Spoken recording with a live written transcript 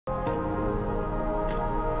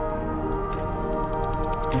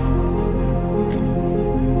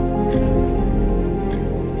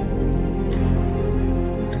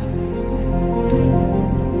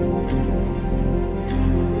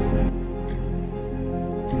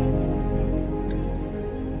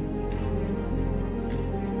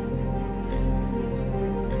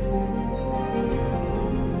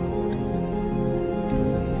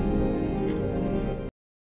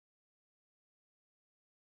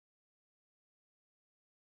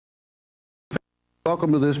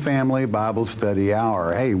Welcome to this family Bible study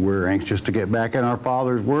hour. Hey, we're anxious to get back in our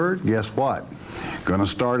Father's Word. Guess what? Going to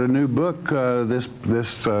start a new book this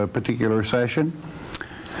particular session.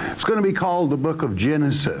 It's going to be called the Book of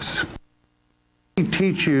Genesis. We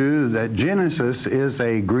teach you that Genesis is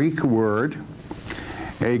a Greek word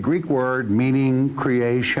meaning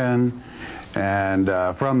creation and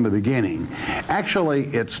from the beginning. Actually,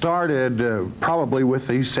 it started probably with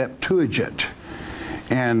the Septuagint,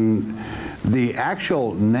 and the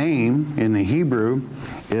actual name in the Hebrew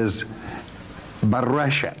is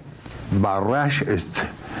Bereshit,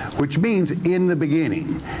 which means in the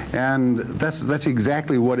beginning. And that's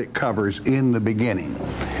exactly what it covers, in the beginning.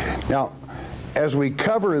 Now, as we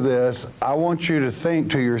cover this, I want you to think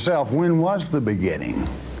to yourself, when was the beginning?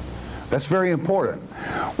 That's very important.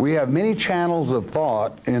 We have many channels of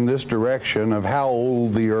thought in this direction of how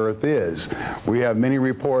old the earth is. We have many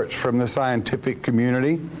reports from the scientific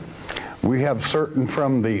community. We have certain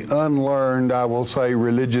from the unlearned, I will say,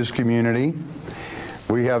 religious community.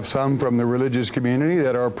 We have some from the religious community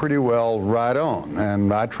that are pretty well right on,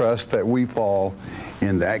 and I trust that we fall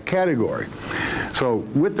in that category. So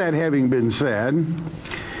with that having been said,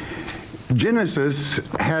 Genesis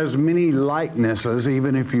has many likenesses,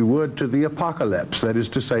 even if you would, to the Apocalypse, that is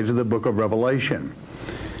to say, to the book of Revelation.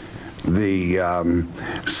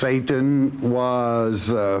 Satan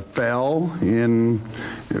fell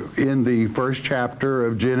in the first chapter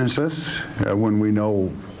of Genesis, when we know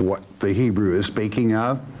what the Hebrew is speaking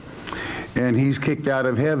of, and he's kicked out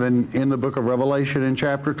of heaven in the book of Revelation in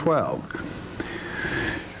chapter 12.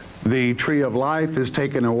 The tree of life is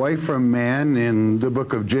taken away from man in the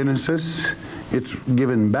book of Genesis. It's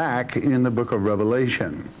given back in the book of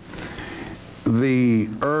Revelation. The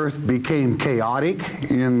earth became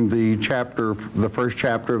chaotic in the first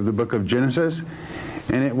chapter of the book of Genesis,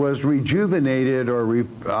 and it was rejuvenated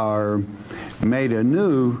or made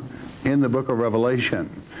anew in the book of Revelation.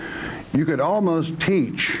 You could almost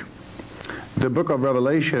teach the book of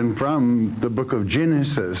Revelation from the book of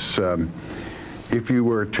Genesis if you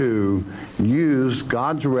were to use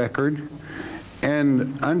God's record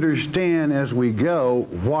and understand as we go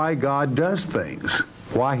why God does things,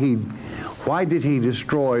 why did he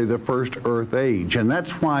destroy the first earth age. And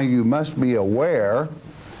that's why you must be aware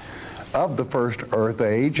of the first earth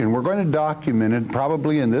age, and we're going to document it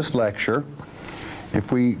probably in this lecture,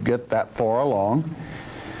 if we get that far along,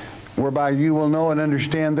 whereby you will know and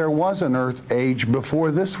understand there was an earth age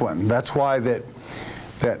before this one. That's why that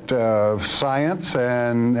science,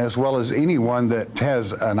 and as well as anyone that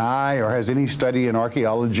has an eye or has any study in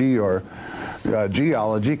archaeology or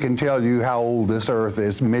geology, can tell you how old this earth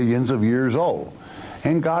is, millions of years old.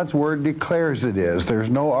 And God's Word declares it is. There's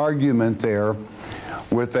no argument there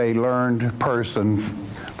with a learned person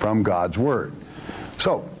from God's Word.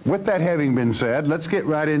 So, with that having been said, let's get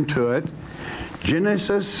right into it.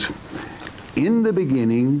 Genesis, in the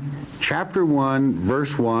beginning, chapter 1,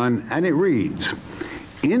 verse 1, and it reads,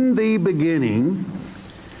 "In the beginning,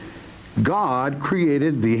 God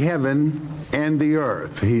created the heaven and the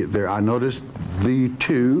earth." I noticed the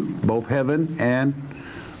two, both heaven and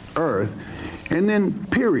earth. And then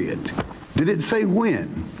period. Did it say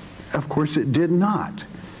when? Of course it did not.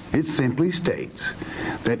 It simply states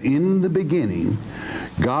that in the beginning,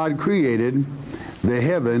 God created the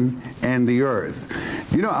heaven and the earth.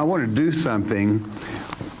 You know, I want to do something.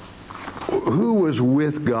 Who was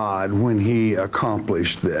with God when he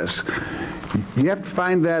accomplished this? You have to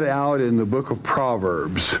find that out in the book of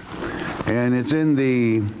Proverbs. And it's in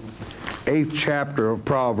the 8th chapter of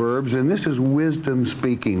Proverbs, and this is wisdom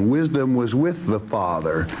speaking. Wisdom was with the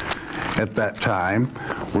Father at that time.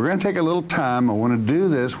 We're going to take a little time. I want to do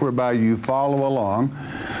this whereby you follow along.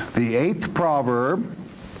 The 8th proverb,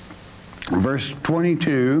 verse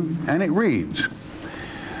 22, and it reads,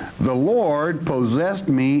 "The Lord possessed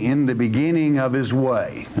me in the beginning of his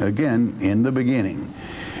way." Again, in the beginning.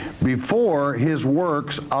 "Before his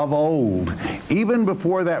works of old," even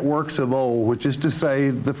before that works of old, which is to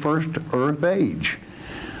say the first earth age.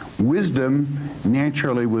 Wisdom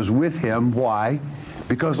naturally was with him. Why?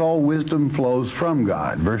 Because all wisdom flows from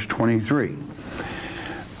God. Verse 23.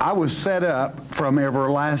 "I was set up from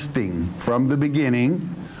everlasting," from the beginning,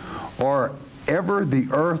 or ever the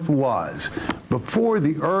earth was. Before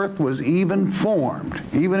the earth was even formed,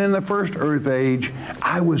 even in the first earth age,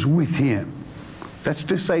 I was with him. That's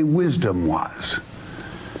to say wisdom was.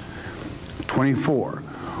 24.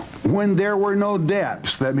 "When there were no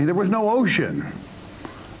depths," that means there was no ocean,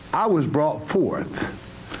 "I was brought forth.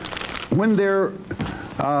 When there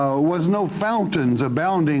was no fountains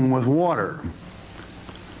abounding with water,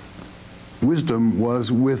 Wisdom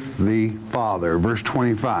was with the Father. Verse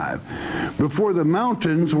 25. Before the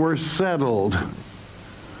mountains were settled,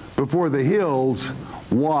 before the hills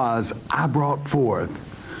was, I brought forth.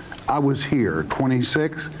 I was here.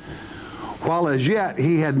 26. While as yet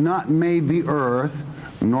he had not made the earth,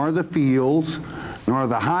 nor the fields, nor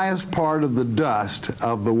the highest part of the dust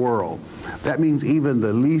of the world. That means even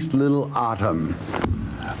the least little atom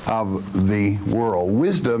of the world.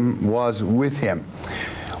 Wisdom was with him.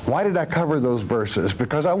 Why did I cover those verses?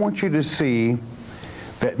 Because I want you to see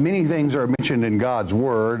that many things are mentioned in God's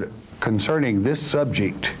Word concerning this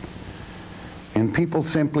subject, and people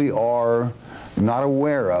simply are not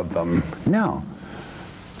aware of them. Now,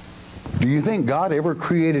 do you think God ever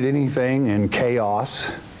created anything in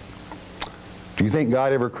chaos? Do you think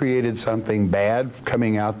God ever created something bad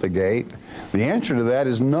coming out the gate? The answer to that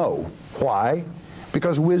is no. Why?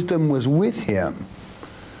 Because wisdom was with him.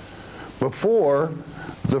 Before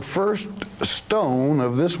the first stone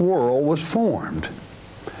of this world was formed.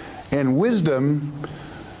 And wisdom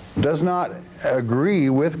does not agree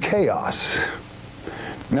with chaos.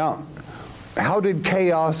 Now, how did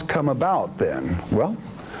chaos come about then? Well,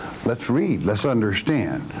 let's read, let's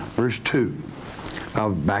understand. Verse 2,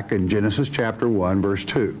 back in Genesis chapter 1, verse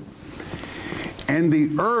 2. And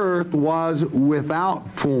the earth was without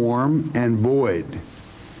form and void,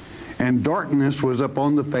 and darkness was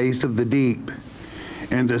upon the face of the deep.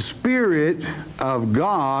 And the Spirit of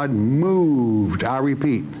God moved, I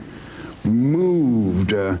repeat,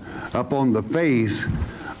 moved upon the face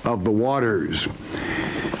of the waters.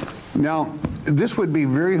 Now, this would be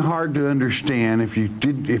very hard to understand if you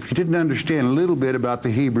didn't understand a little bit about the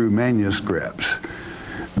Hebrew manuscripts.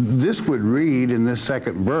 This would read in this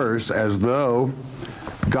second verse as though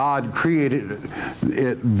God created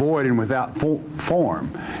it void and without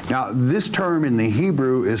form. Now, this term in the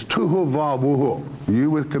Hebrew is tuhu vavuhu. You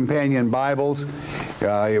with companion Bibles,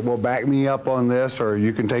 it will back me up on this, or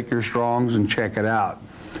you can take your Strongs and check it out.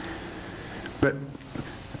 But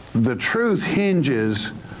the truth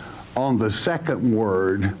hinges on the second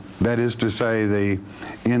word, that is to say,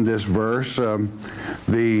 in this verse,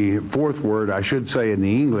 the fourth word, I should say in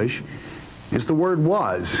the English, is the word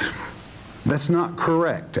was. That's not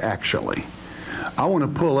correct, actually. I want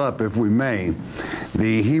to pull up, if we may,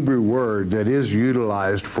 the Hebrew word that is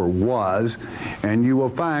utilized for was, and you will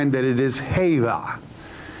find that it is heva,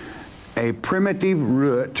 a primitive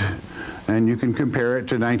root, and you can compare it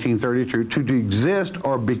to 1932, to exist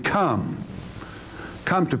or become,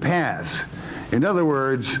 come to pass. In other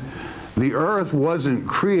words, the earth wasn't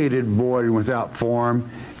created void and without form,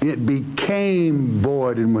 it became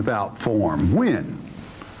void and without form. When?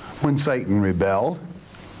 When Satan rebelled,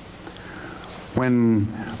 when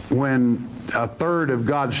a third of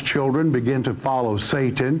God's children began to follow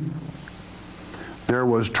Satan, there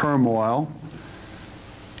was turmoil,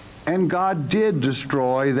 and God did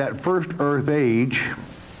destroy that first earth age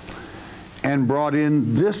and brought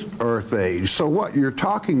in this earth age. So what you're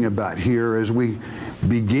talking about here as we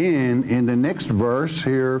begin in the next verse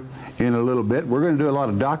here in a little bit, we're going to do a lot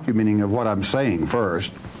of documenting of what I'm saying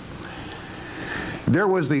first. There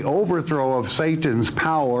was the overthrow of Satan's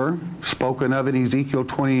power, spoken of in Ezekiel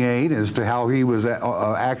 28, as to how he was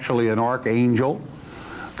actually an archangel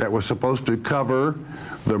that was supposed to cover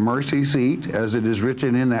the mercy seat, as it is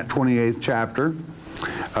written in that 28th chapter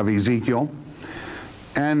of Ezekiel.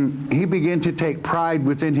 And he began to take pride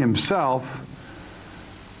within himself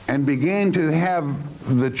and began to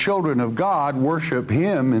have the children of God worship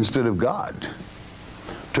him instead of God.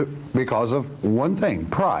 Because of one thing,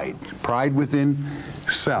 pride. Pride within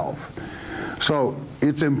self. So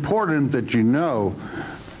it's important that you know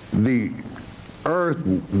the earth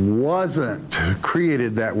wasn't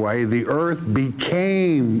created that way. The earth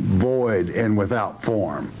became void and without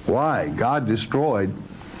form. Why? God destroyed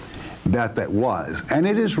that was. And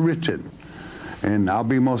it is written. And I'll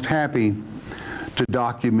be most happy to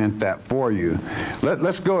document that for you.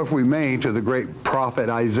 Let's go, if we may, to the great prophet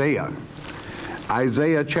Isaiah.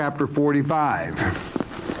 Isaiah chapter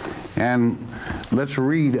 45. And let's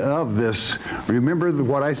read of this. Remember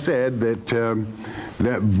what I said, that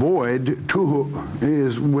that void tuhu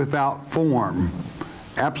is without form,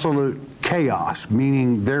 absolute chaos,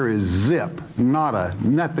 meaning there is zip, nada,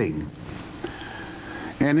 nothing.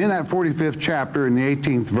 And in that 45th chapter, in the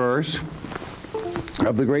 18th verse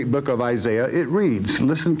of the great book of Isaiah, it reads,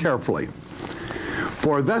 listen carefully,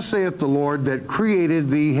 "For thus saith the Lord that created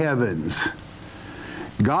the heavens,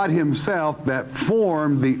 God himself that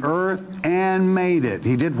formed the earth and made it."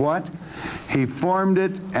 He did what? He formed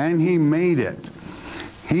it and he made it.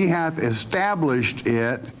 He hath established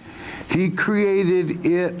it. He created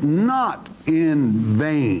it not in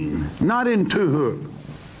vain, not in tuhu.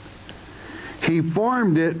 He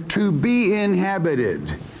formed it to be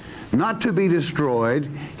inhabited, not to be destroyed.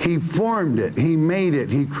 He formed it, He made it,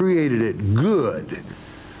 He created it good.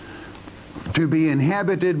 To be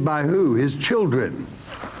inhabited by who? His children.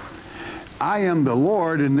 I am the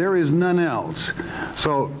Lord and there is none else.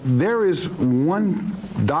 So there is one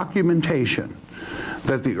documentation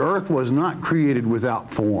that the earth was not created without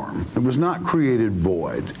form. It was not created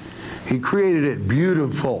void. He created it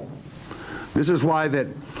beautiful. This is why that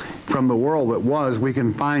from the world that was, we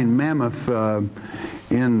can find mammoth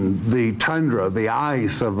in the tundra, the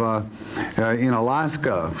ice of in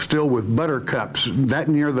Alaska, still with buttercups that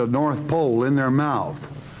near the North Pole in their mouth.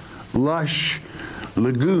 Lush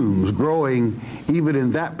legumes growing even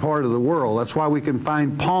in that part of the world. That's why we can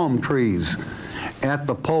find palm trees at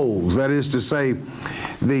the poles. That is to say,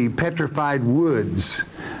 the petrified woods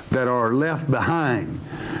that are left behind,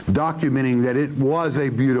 documenting that it was a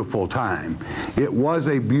beautiful time. It was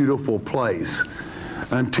a beautiful place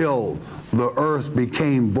until the earth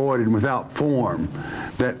became void and without form.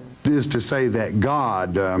 That is to say that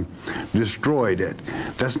God destroyed it.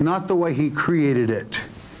 That's not the way He created it.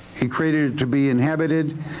 He created it to be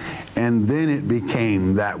inhabited, and then it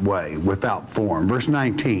became that way, without form. Verse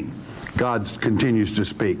 19, God continues to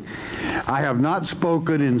speak. I have not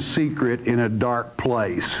spoken in secret in a dark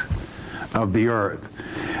place of the earth.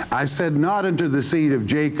 I said not unto the seed of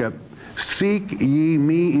Jacob, seek ye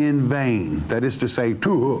me in vain. That is to say,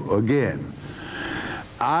 tuhu again.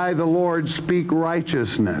 I, the Lord, speak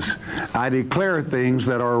righteousness. I declare things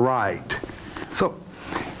that are right. So,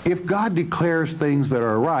 if God declares things that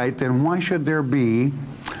are right, then why should there be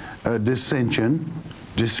dissension,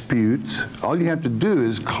 disputes? All you have to do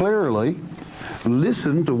is clearly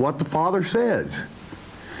listen to what the Father says.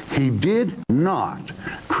 He did not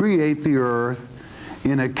create the earth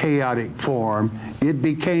in a chaotic form. It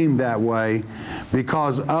became that way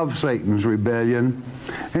because of Satan's rebellion,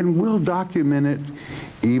 and we'll document it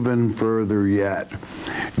even further yet.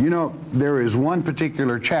 You know, there is one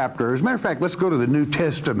particular chapter. As a matter of fact, let's go to the New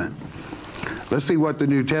Testament. Let's see what the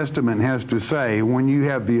New Testament has to say when you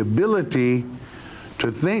have the ability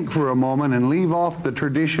to think for a moment and leave off the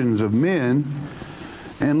traditions of men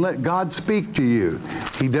and let God speak to you.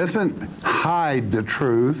 He doesn't hide the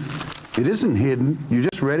truth. It isn't hidden. You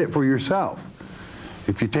just read it for yourself.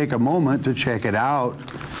 If you take a moment to check it out,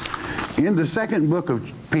 in the second book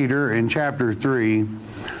of Peter, in chapter 3,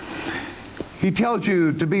 he tells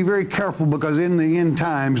you to be very careful, because in the end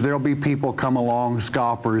times there'll be people come along,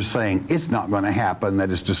 scoffers, saying it's not going to happen,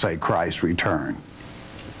 that is to say Christ's return.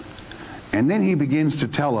 And then he begins to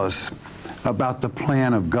tell us about the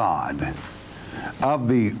plan of God, of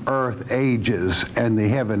the earth ages and the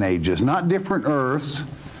heaven ages. Not different earths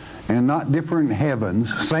and not different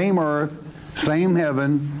heavens, same earth, same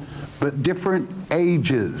heaven, but different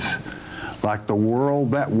ages, like the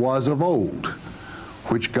world that was of old,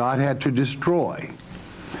 which God had to destroy.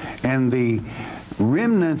 And the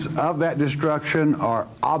remnants of that destruction are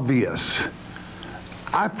obvious.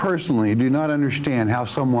 I personally do not understand how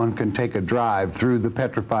someone can take a drive through the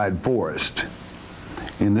petrified forest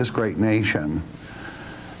in this great nation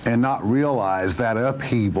and not realize that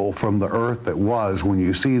upheaval from the earth that was, when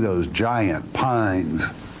you see those giant pines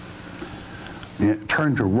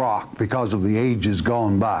turn to rock because of the ages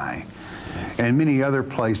gone by, and many other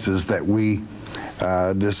places that we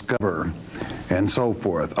discover, and so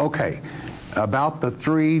forth. Okay, about the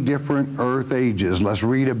three different earth ages, let's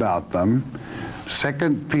read about them.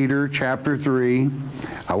 2 Peter chapter 3,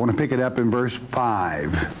 I want to pick it up in verse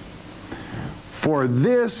 5. For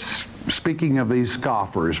this, speaking of these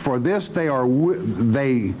scoffers, for this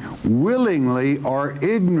they willingly are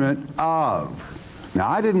ignorant of. Now,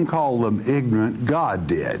 I didn't call them ignorant, God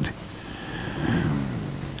did.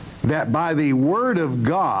 That by the word of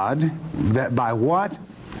God, that by what?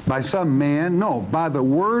 By some man? No, by the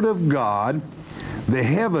word of God, the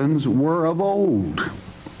heavens were of old,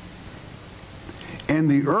 and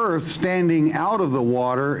the earth standing out of the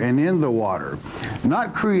water and in the water,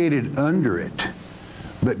 not created under it,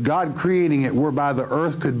 but God creating it whereby the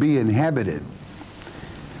earth could be inhabited.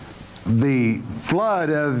 The flood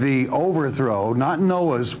of the overthrow, not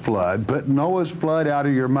Noah's flood, but Noah's flood out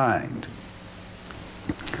of your mind.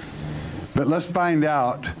 But let's find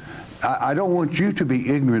out. I don't want you to be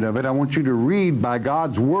ignorant of it. I want you to read by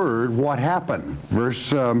God's word what happened.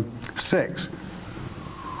 Verse 6.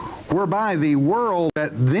 Whereby the world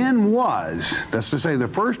that then was, that's to say the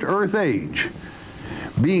first earth age,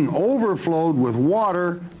 being overflowed with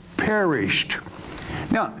water, perished.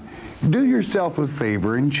 Now, Do yourself a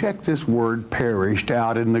favor and check this word perished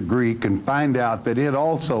out in the Greek and find out that it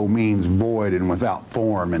also means void and without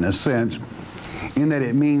form in a sense, in that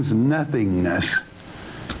it means nothingness.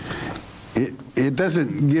 It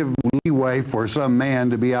doesn't give leeway for some man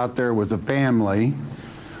to be out there with a family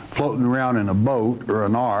floating around in a boat or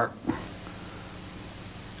an ark.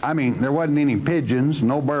 I mean, there wasn't any pigeons,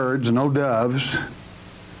 no birds, no doves.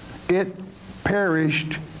 It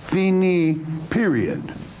perished, fini, period.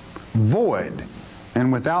 Void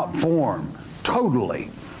and without form, totally.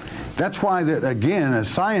 That's why that, again, a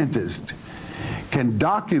scientist can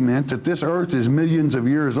document that this earth is millions of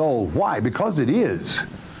years old. Why? Because it is.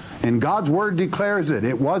 And God's Word declares it.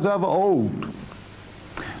 It was of old. And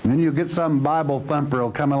then you'll get some Bible thumper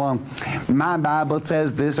will come along. My Bible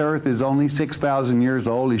says this earth is only 6,000 years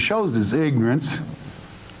old. He shows his ignorance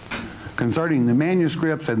concerning the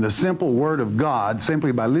manuscripts and the simple Word of God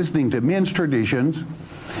simply by listening to men's traditions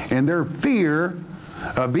and their fear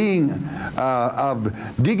of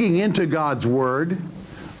digging into God's Word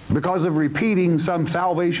because of repeating some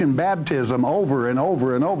salvation baptism over and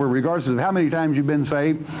over and over, regardless of how many times you've been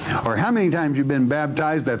saved or how many times you've been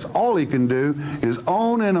baptized. That's all he can do is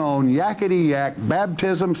own and own, yakety-yak,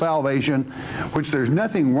 baptism, salvation, which there's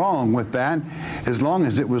nothing wrong with that as long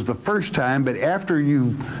as it was the first time. But after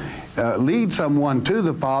you lead someone to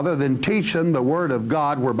the Father, then teach them the Word of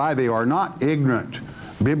God, whereby they are not ignorant,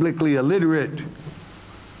 biblically illiterate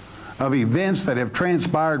of events that have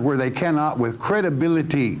transpired, where they cannot with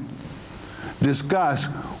credibility discuss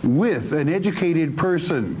with an educated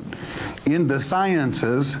person in the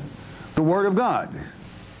sciences the Word of God.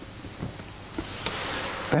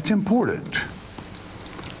 That's important.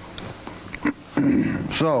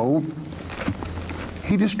 So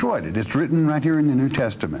he destroyed it. It's written right here in the New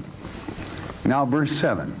Testament. Now verse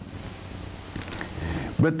 7.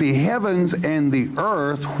 But the heavens and the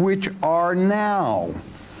earth which are now,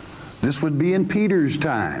 this would be in Peter's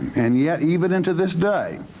time, and yet even into this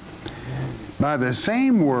day, by the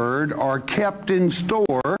same word are kept in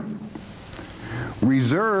store,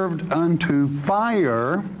 reserved unto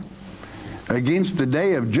fire against the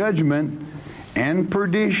day of judgment and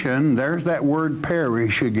perdition, there's that word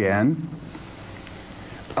perish again,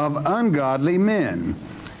 of ungodly men.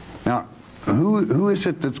 Now, who is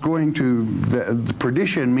it that's going to, the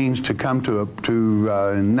perdition means to come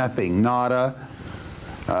to nothing, nada,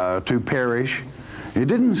 to perish. It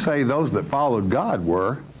didn't say those that followed God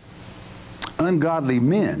were. Ungodly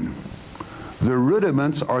men. The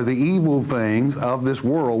rudiments or the evil things of this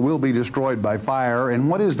world will be destroyed by fire. And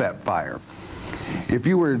what is that fire? If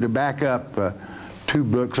you were to back up 2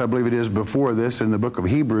 books, I believe it is, before this in the book of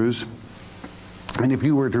Hebrews, and if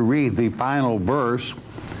you were to read the final verse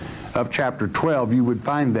of chapter 12, you would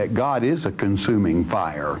find that God is a consuming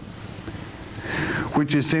fire.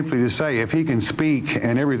 Which is simply to say, if he can speak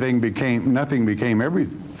and nothing became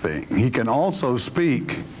everything, he can also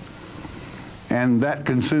speak, and that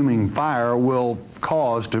consuming fire will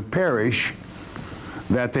cause to perish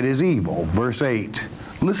that is evil. Verse 8,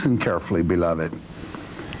 listen carefully, beloved.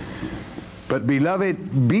 But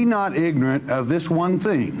beloved, be not ignorant of this one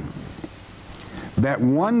thing, that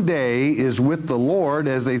one day is with the Lord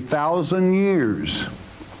as 1,000 years,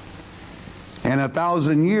 and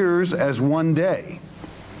 1,000 years as one day.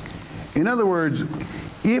 In other words,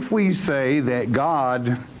 if we say that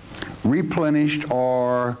God replenished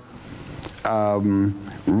or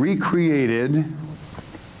recreated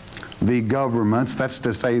the governments, that's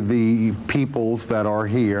to say the peoples that are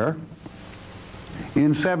here,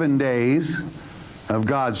 in 7 days of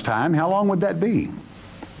God's time, how long would that be?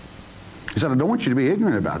 He said, I don't want you to be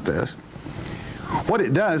ignorant about this. What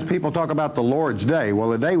it does, people talk about the Lord's day.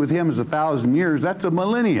 Well, a day with him is 1,000 years. That's a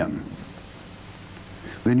millennium.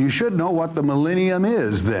 Then you should know what the millennium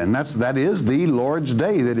is then. That is the Lord's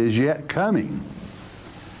day that is yet coming.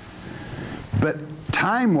 But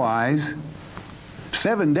time-wise,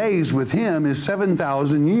 7 days with him is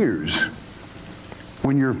 7,000 years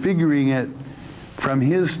when you're figuring it from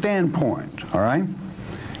his standpoint, all right?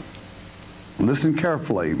 Listen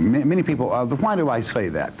carefully. Many people, why do I say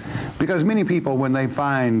that? Because many people, when they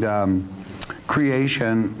find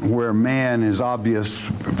creation where man is obvious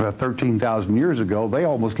 13,000 years ago, they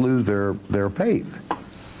almost lose their faith.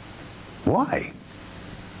 Why?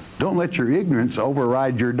 Don't let your ignorance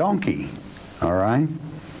override your donkey, all right?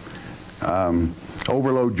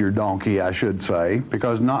 Overload your donkey, I should say,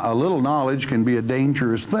 because a little knowledge can be a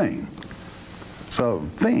dangerous thing. So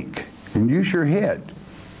think and use your head.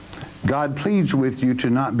 God pleads with you to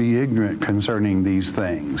not be ignorant concerning these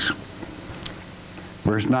things.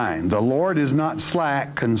 Verse 9, the Lord is not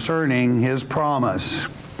slack concerning his promise,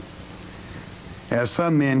 as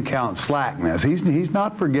some men count slackness. He's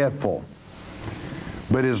not forgetful,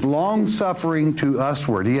 but is long-suffering to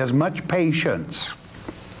usward. He has much patience,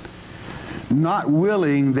 not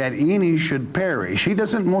willing that any should perish. He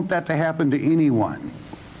doesn't want that to happen to anyone,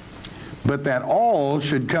 but that all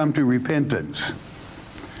should come to repentance.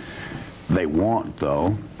 They won't,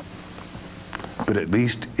 though. But at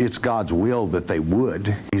least it's God's will that they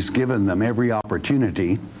would. He's given them every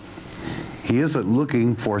opportunity. He isn't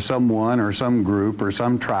looking for someone or some group or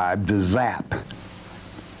some tribe to zap.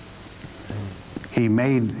 He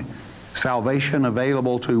made salvation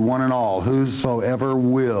available to one and all, whosoever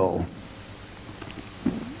will.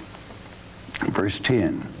 Verse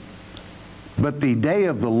 10. But the day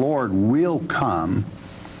of the Lord will come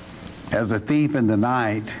as a thief in the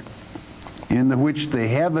night, in the which the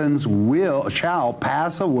heavens shall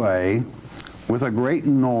pass away with a great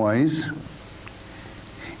noise,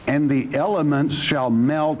 and the elements shall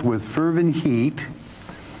melt with fervent heat.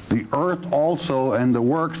 The earth also and the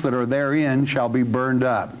works that are therein shall be burned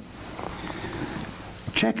up.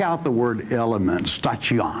 Check out the word elements,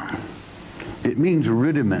 station. It means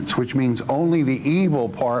rudiments, which means only the evil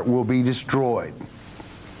part will be destroyed.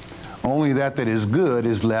 Only that is good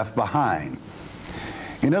is left behind.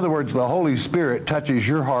 In other words, the Holy Spirit touches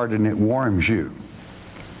your heart and it warms you.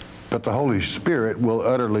 But the Holy Spirit will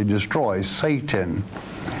utterly destroy Satan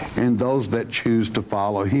and those that choose to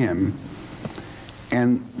follow him.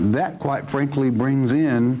 And that, quite frankly, brings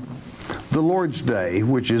in the Lord's Day,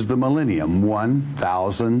 which is the millennium,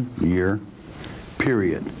 1,000-year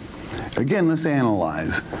period. Again, let's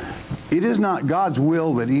analyze. It is not God's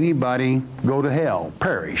will that anybody go to hell,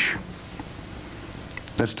 perish.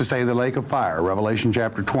 That's to say the lake of fire, Revelation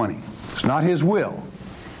chapter 20. It's not his will.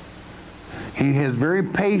 He is very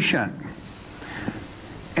patient.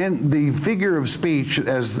 And the figure of speech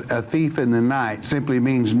as a thief in the night simply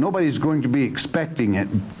means nobody's going to be expecting it,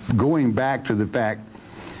 going back to the fact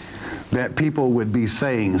that people would be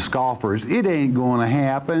saying, scoffers, it ain't going to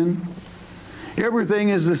happen. Everything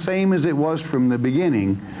is the same as it was from the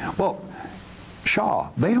beginning. Well,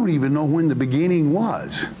 they don't even know when the beginning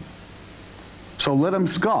was. So let them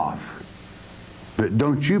scoff. But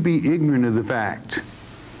don't you be ignorant of the fact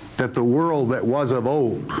that the world that was of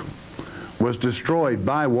old was destroyed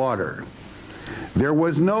by water. There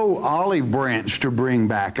was no olive branch to bring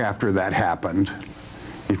back after that happened.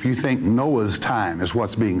 If you think Noah's time is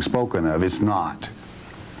what's being spoken of, it's not.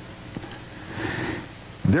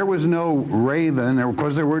 There was no raven,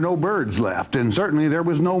 because there were no birds left, and certainly there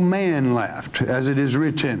was no man left, as it is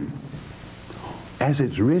written. As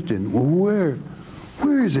it's written, where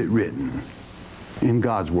is it written? In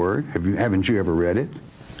God's Word. Haven't you ever read it?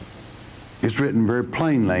 It's written very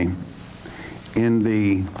plainly in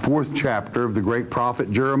the 4th chapter of the great prophet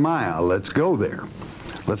Jeremiah. Let's go there.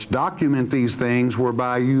 Let's document these things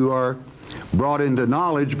whereby you are brought into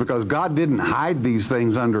knowledge, because God didn't hide these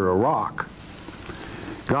things under a rock.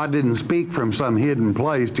 God didn't speak from some hidden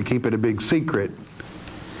place to keep it a big secret.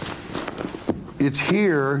 It's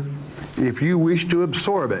here if you wish to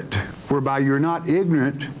absorb it, whereby you're not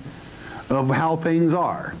ignorant of how things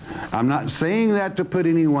are. I'm not saying that to put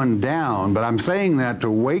anyone down, but I'm saying that to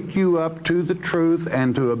wake you up to the truth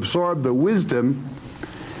and to absorb the wisdom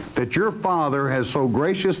that your Father has so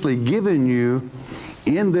graciously given you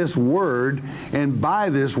in this Word, and by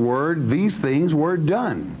this Word these things were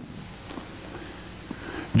done.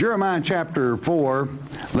 Jeremiah chapter 4,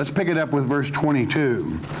 let's pick it up with verse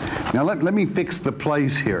 22. Now let me fix the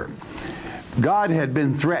place here. God had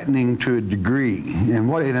been threatening to a degree, and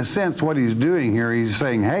in a sense what he's doing here, he's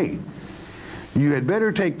saying, hey, you had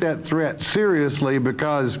better take that threat seriously,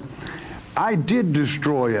 because I did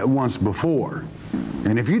destroy it once before.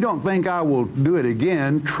 And if you don't think I will do it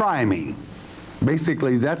again, try me.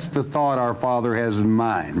 Basically, that's the thought our Father has in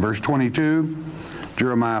mind. Verse 22,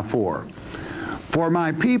 Jeremiah 4. For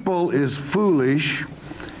my people is foolish,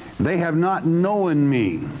 they have not known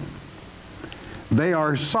me. They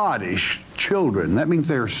are sottish children. That means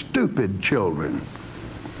they're stupid children.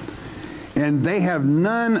 And they have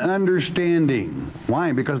none understanding.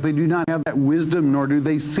 Why? Because they do not have that wisdom, nor do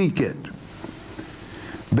they seek it.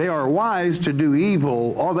 They are wise to do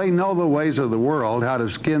evil. Oh, they know the ways of the world, how to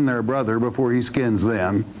skin their brother before he skins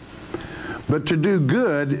them. But to do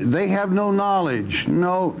good, they have no knowledge.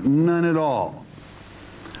 No, none at all.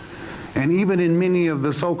 And even in many of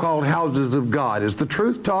the so-called houses of God, is the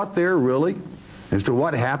truth taught there really as to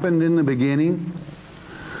what happened in the beginning?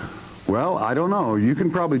 Well, I don't know. You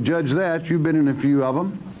can probably judge that. You've been in a few of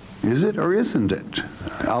them. Is it or isn't it?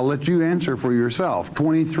 I'll let you answer for yourself.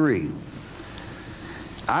 23.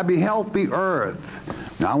 I beheld the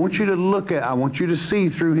earth. Now I want you to see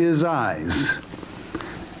through his eyes.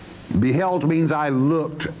 Beheld means I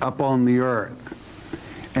looked upon the earth.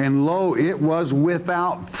 And lo, it was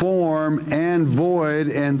without form and void,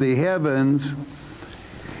 and the heavens,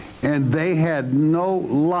 and they had no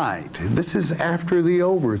light. This is after the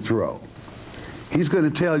overthrow. He's going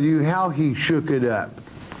to tell you how he shook it up,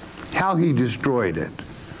 how he destroyed it.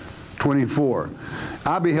 24.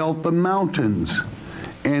 I beheld the mountains,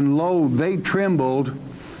 and lo, they trembled,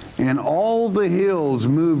 and all the hills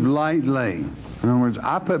moved lightly. In other words,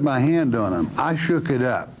 I put my hand on them. I shook it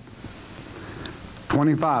up.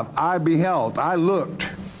 25. I beheld, I looked,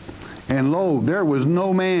 and lo, there was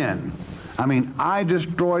no man. I mean, I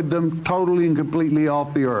destroyed them totally and completely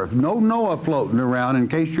off the earth. No Noah floating around, in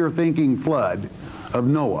case you're thinking flood of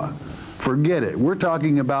Noah. Forget it. We're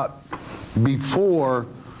talking about before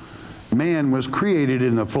man was created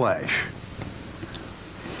in the flesh.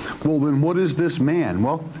 Well, then what is this man?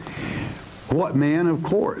 Well, what man? Of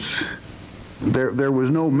course. There was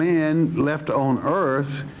no man left on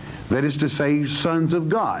earth, that is to say, sons of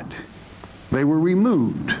God. They were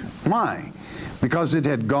removed. Why? Because it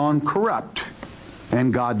had gone corrupt,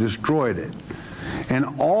 and God destroyed it. And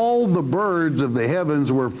all the birds of the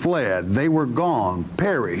heavens were fled. They were gone,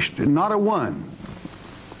 perished, not a one.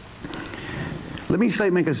 Let me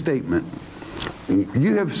make a statement.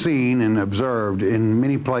 You have seen and observed in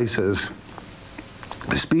many places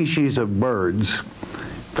species of birds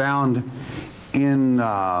found in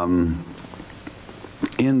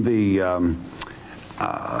the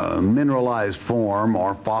mineralized form,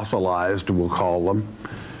 or fossilized, we'll call them,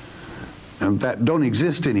 that don't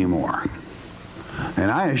exist anymore.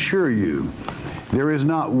 And I assure you, there is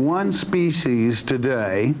not one species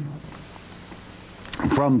today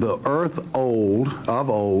from the earth of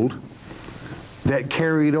old that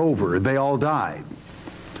carried over. They all died.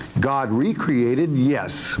 God recreated,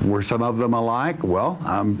 yes. Were some of them alike? Well,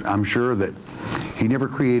 I'm sure that he never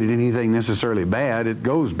created anything necessarily bad. It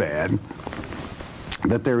goes bad.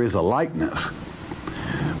 That there is a likeness.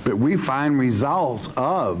 But we find results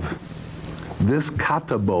of this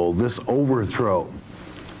katabo, this overthrow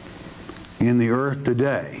in the earth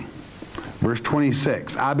today. Verse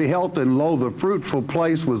 26, I beheld, and lo, the fruitful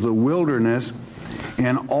place was the wilderness,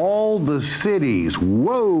 and all the cities,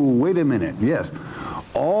 whoa, wait a minute, yes,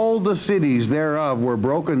 all the cities thereof were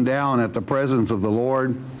broken down at the presence of the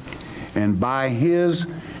Lord, and by his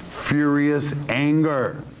furious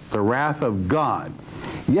anger, the wrath of God.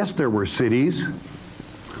 Yes, there were cities.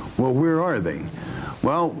 Well, where are they?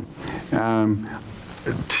 Well,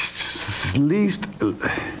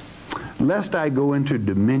 lest I go into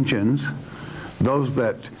dimensions, those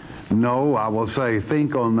that know, I will say,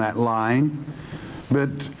 think on that line. But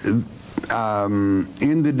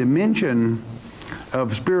in the dimension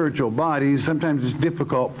of spiritual bodies, sometimes it's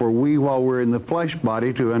difficult for we, while we're in the flesh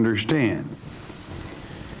body, to understand.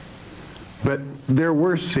 But there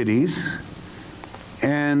were cities,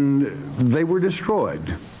 and they were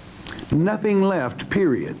destroyed. Nothing left,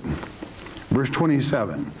 period. Verse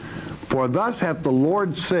 27, for thus hath the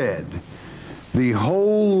Lord said, the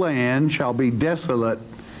whole land shall be desolate,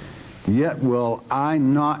 yet will I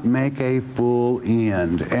not make a full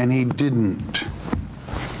end. And he didn't.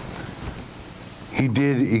 He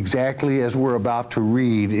did exactly as we're about to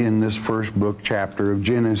read in this first book chapter of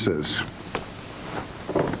Genesis.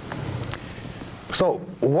 So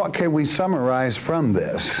what can we summarize from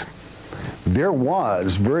this? There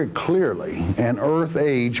was very clearly an earth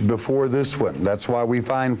age before this one. That's why we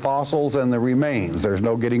find fossils and the remains. There's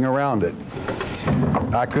no getting around it.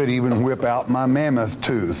 I could even whip out my mammoth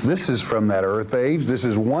tooth. This is from that earth age. This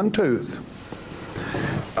is one tooth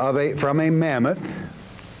from a mammoth.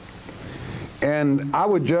 And I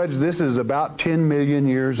would judge this is about 10 million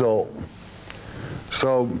years old.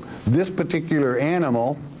 So this particular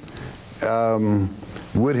animal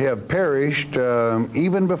would have perished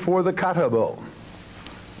even before the Katabo.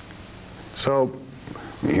 So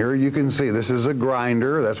here you can see this is a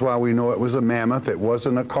grinder. That's why we know it was a mammoth. It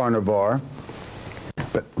wasn't a carnivore.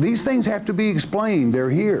 But these things have to be explained. They're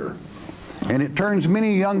here. And it turns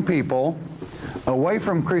many young people away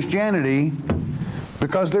from Christianity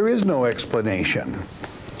because there is no explanation.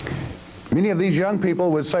 Many of these young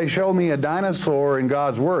people would say, show me a dinosaur in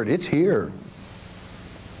God's Word. It's here.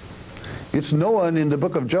 It's known in the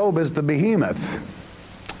book of Job as the behemoth.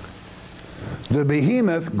 The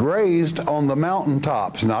behemoth grazed on the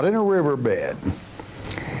mountaintops, not in a riverbed.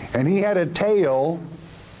 And he had a tail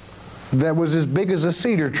that was as big as a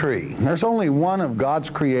cedar tree. There's only one of God's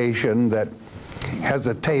creation that has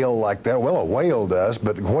a tail like that. Well, a whale does,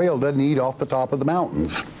 but a whale doesn't eat off the top of the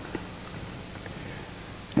mountains.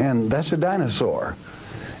 And that's a dinosaur.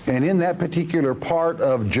 And in that particular part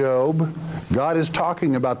of Job, God is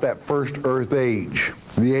talking about that first earth age,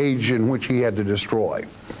 the age in which he had to destroy.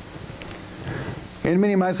 And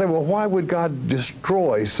many might say, well, why would God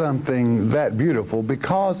destroy something that beautiful?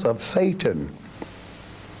 Because of Satan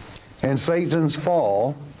and Satan's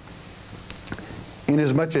fall,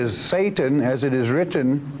 inasmuch as Satan, as it is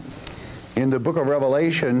written in the book of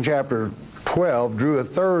Revelation, chapter 12, drew a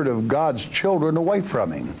third of God's children away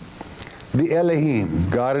from him. The Elohim,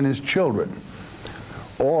 God and his children,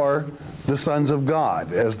 or the sons of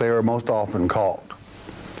God, as they are most often called.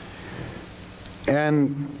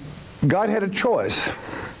 And God had a choice.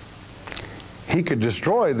 He could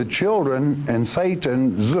destroy the children and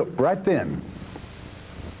Satan, zoop, right then.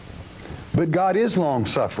 But God is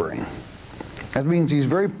long-suffering. That means he's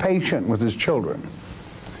very patient with his children.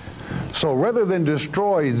 So rather than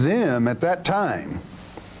destroy them at that time,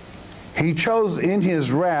 he chose in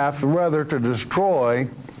his wrath rather to destroy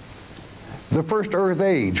the first earth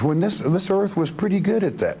age, when this earth was pretty good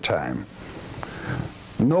at that time.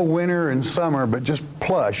 No winter and summer, but just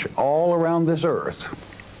plush all around this earth.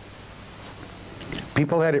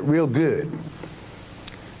 People had it real good.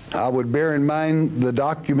 I would bear in mind the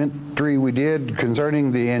documentary we did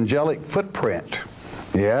concerning the angelic footprint.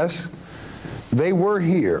 Yes, they were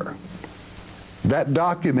here. That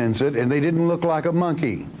documents it, and they didn't look like a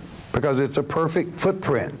monkey because it's a perfect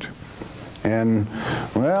footprint. And,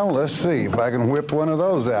 well, let's see if I can whip one of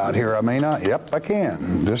those out here. I may not. Yep, I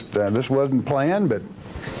can. This wasn't planned, but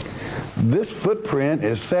this footprint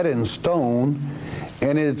is set in stone,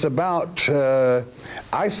 and it's about,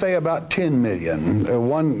 I say about 10 million.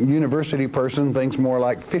 One university person thinks more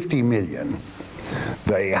like 50 million.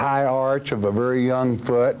 The high arch of a very young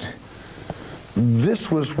foot. This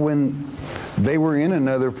was when they were in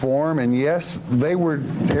another form, and yes,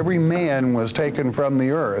 every man was taken from the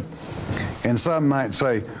earth. And some might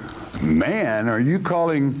say, man, are you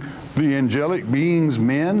calling the angelic beings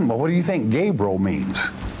men? Well, what do you think Gabriel means?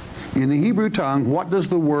 In the Hebrew tongue, what does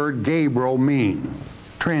the word Gabriel mean?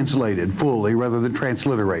 Translated fully rather than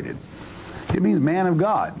transliterated. It means man of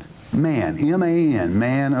God. Man, M-A-N,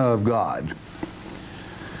 man of God.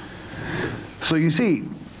 So you see,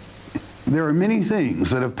 there are many things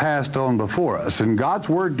that have passed on before us, and God's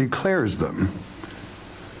Word declares them.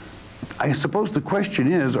 I suppose the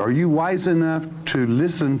question is, are you wise enough to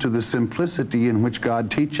listen to the simplicity in which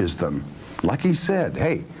God teaches them? Like he said,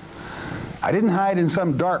 hey, I didn't hide in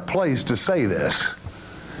some dark place to say this.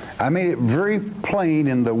 I made it very plain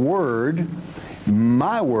in the Word,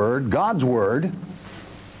 my Word, God's Word,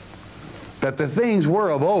 that the things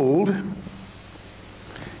were of old,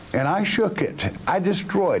 and I shook it. I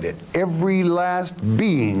destroyed it. Every last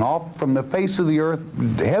being off from the face of the earth.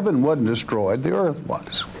 Heaven wasn't destroyed, the earth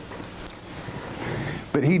was.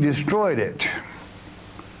 But he destroyed it.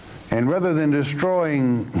 And rather than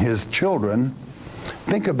destroying his children,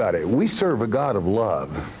 think about it. We serve a God of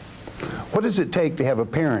love. What does it take to have a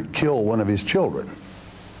parent kill one of his children?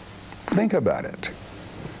 Think about it.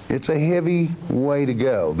 It's a heavy way to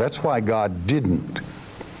go. That's why God didn't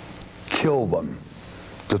kill them.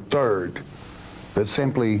 The third that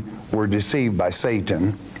simply were deceived by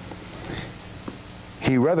Satan.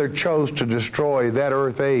 He rather chose to destroy that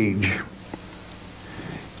earth age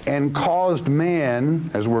and caused man,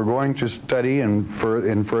 as we're going to study in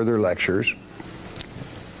further lectures,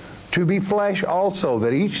 to be flesh also,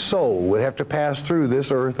 that each soul would have to pass through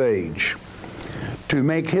this earth age to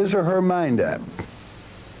make his or her mind up,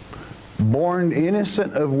 born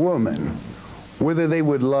innocent of woman, whether they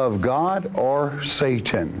would love God or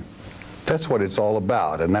Satan. That's what it's all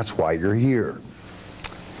about, and that's why you're here.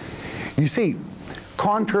 You see,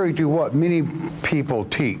 contrary to what many people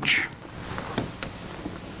teach,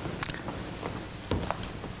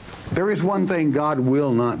 there is one thing God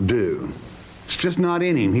will not do. It's just not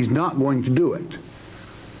in him. He's not going to do it.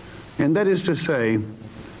 And that is to say,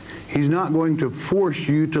 he's not going to force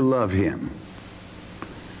you to love him.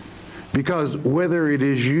 Because whether it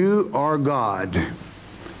is you or God,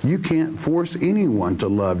 you can't force anyone to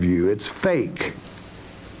love you. It's fake.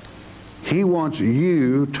 He wants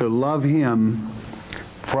you to love him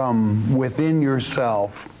from within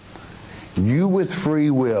yourself, you with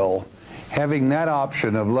free will, having that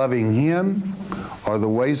option of loving him or the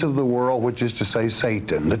ways of the world, which is to say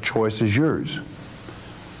Satan. The choice is yours.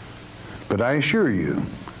 But I assure you,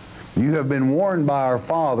 you have been warned by our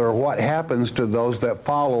Father what happens to those that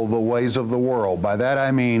follow the ways of the world. By that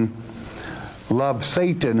I mean love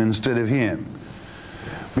Satan instead of him.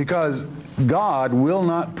 Because God will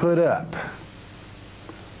not put up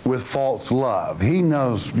with false love. He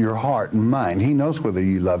knows your heart and mind. He knows whether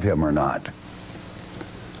you love him or not.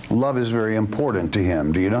 Love is very important to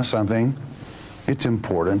him. Do you know something? It's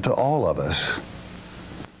important to all of us.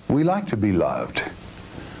 We like to be loved.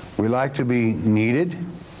 We like to be needed,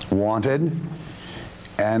 wanted,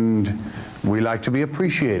 and we like to be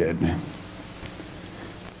appreciated.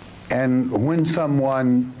 And when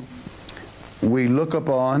someone we look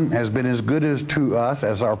upon has been as good as to us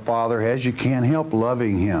as our Father has, you can't help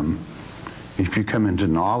loving him. If you come into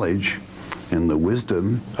knowledge and the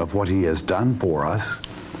wisdom of what he has done for us,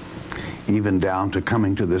 even down to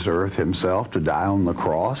coming to this earth himself to die on the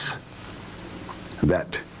cross,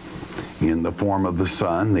 that in the form of the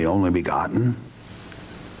Son, the only begotten,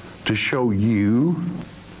 to show you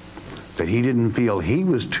that he didn't feel he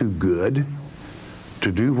was too good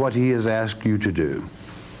to do what he has asked you to do.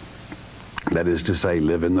 That is to say,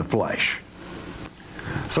 live in the flesh.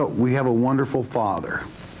 So we have a wonderful Father.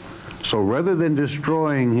 So rather than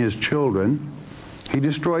destroying his children, he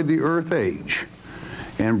destroyed the earth age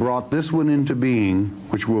and brought this one into being,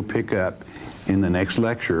 which we'll pick up in the next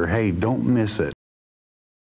lecture. Hey, don't miss it.